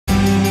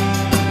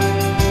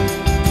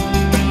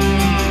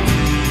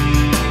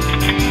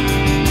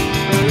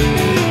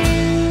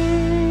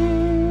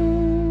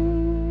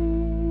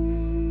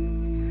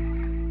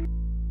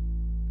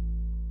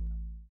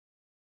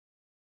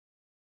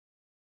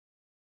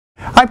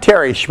I'm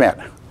Terry Schmidt.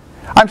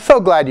 I'm so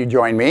glad you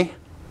joined me.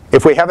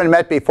 If we haven't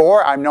met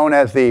before, I'm known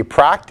as the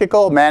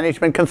Practical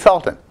Management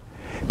Consultant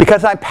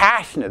because I'm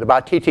passionate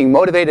about teaching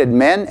motivated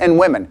men and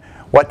women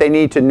what they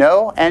need to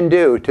know and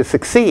do to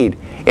succeed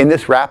in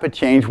this rapid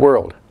change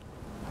world.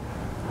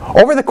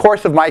 Over the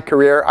course of my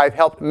career, I've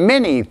helped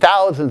many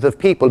thousands of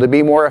people to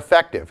be more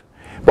effective,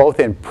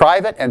 both in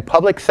private and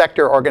public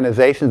sector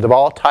organizations of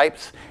all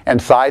types and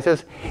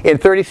sizes in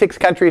 36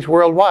 countries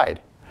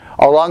worldwide.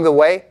 Along the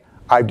way,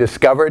 I've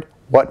discovered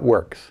what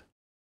works.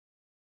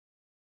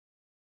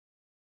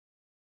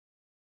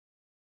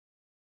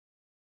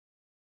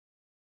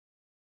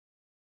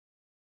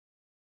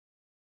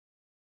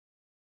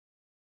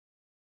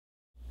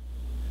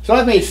 So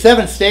I've made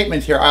 7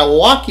 statements here. I'll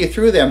walk you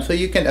through them so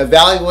you can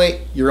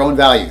evaluate your own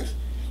values.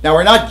 Now,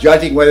 we're not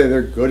judging whether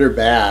they're good or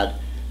bad.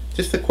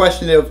 Just the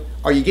question of,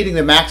 are you getting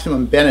the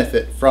maximum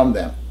benefit from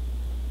them?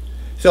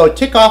 So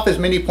tick off as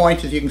many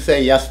points as you can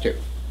say yes to.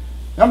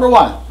 Number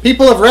 1,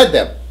 people have read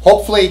them.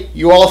 Hopefully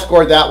you all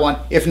scored that one.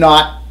 If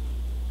not,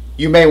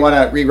 you may want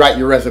to rewrite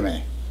your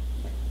resume.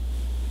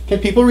 Can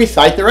people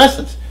recite their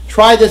essence?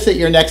 Try this at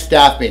your next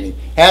staff meeting.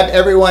 Have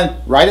everyone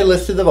write a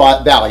list of the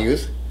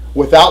values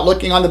without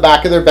looking on the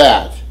back of their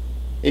badge.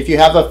 If you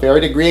have a fair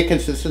degree of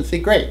consistency,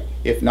 great.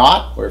 If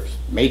not, or if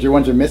major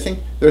ones are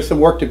missing, there's some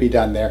work to be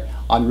done there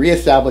on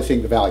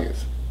reestablishing the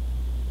values.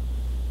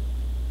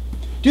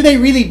 Do they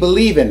really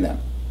believe in them?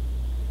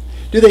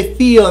 Do they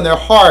feel in their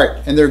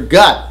heart and their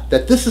gut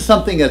that this is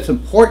something that's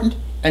important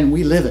and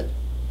we live it?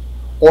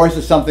 Or is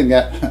it something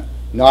that,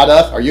 not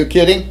us, are you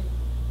kidding?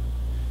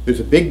 There's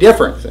a big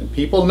difference, and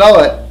people know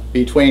it,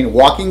 between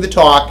walking the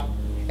talk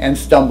and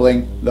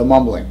stumbling the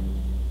mumbling.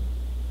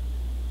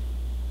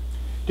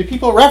 Do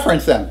people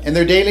reference them in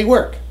their daily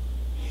work?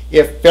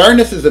 If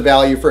fairness is a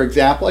value, for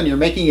example, and you're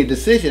making a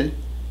decision,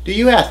 do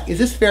you ask, is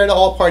this fair to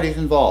all parties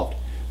involved?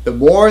 The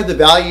more the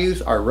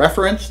values are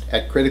referenced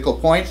at critical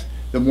points,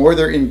 the more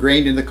they're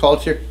ingrained in the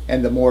culture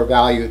and the more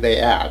value they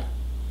add.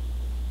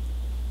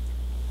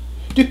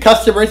 Do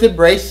customers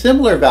embrace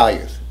similar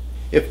values?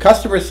 If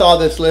customers saw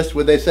this list,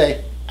 would they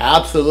say,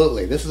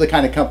 absolutely, this is the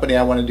kind of company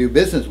I want to do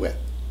business with?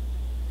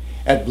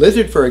 At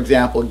Blizzard, for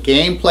example,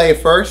 gameplay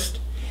first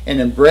and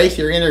embrace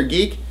your inner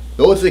geek,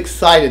 those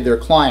excited their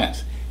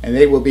clients, and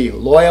they will be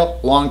loyal,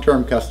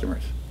 long-term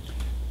customers.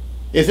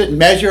 Is it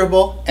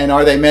measurable, and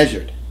are they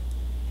measured?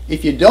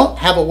 If you don't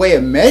have a way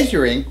of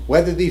measuring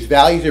whether these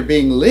values are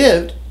being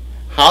lived,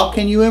 how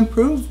can you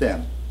improve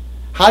them?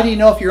 How do you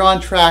know if you're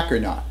on track or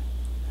not?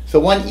 So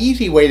one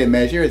easy way to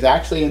measure is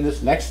actually in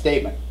this next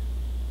statement.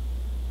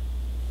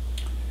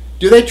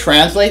 Do they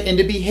translate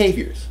into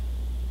behaviors?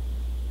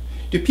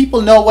 Do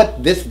people know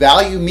what this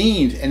value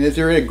means, and is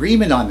there an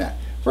agreement on that?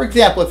 For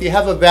example, if you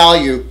have a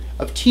value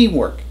of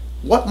teamwork,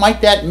 what might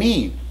that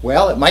mean?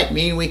 Well, it might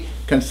mean we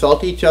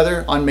consult each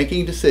other on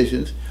making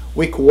decisions,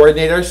 we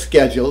coordinate our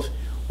schedules,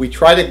 we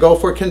try to go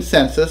for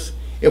consensus.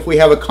 If we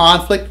have a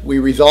conflict, we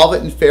resolve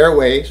it in fair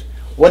ways.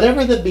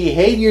 Whatever the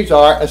behaviors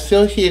are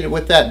associated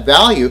with that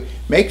value,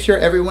 make sure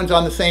everyone's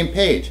on the same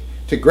page.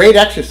 It's a great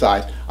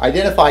exercise.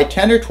 Identify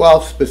 10 or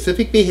 12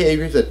 specific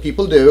behaviors that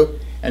people do,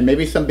 and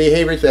maybe some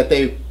behaviors that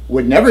they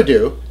would never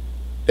do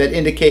that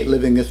indicate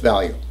living this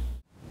value.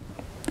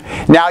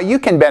 Now you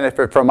can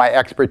benefit from my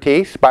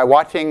expertise by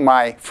watching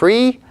my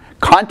free,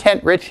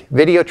 content-rich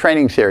video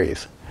training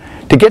series.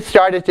 To get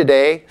started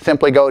today,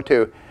 simply go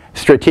to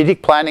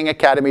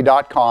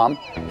strategicplanningacademy.com,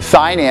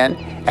 sign in,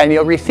 and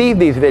you'll receive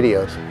these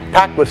videos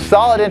packed with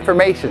solid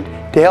information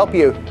to help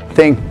you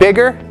think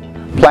bigger,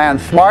 plan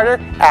smarter,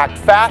 act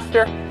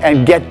faster,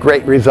 and get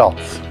great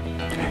results.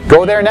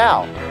 Go there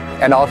now,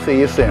 and I'll see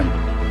you soon.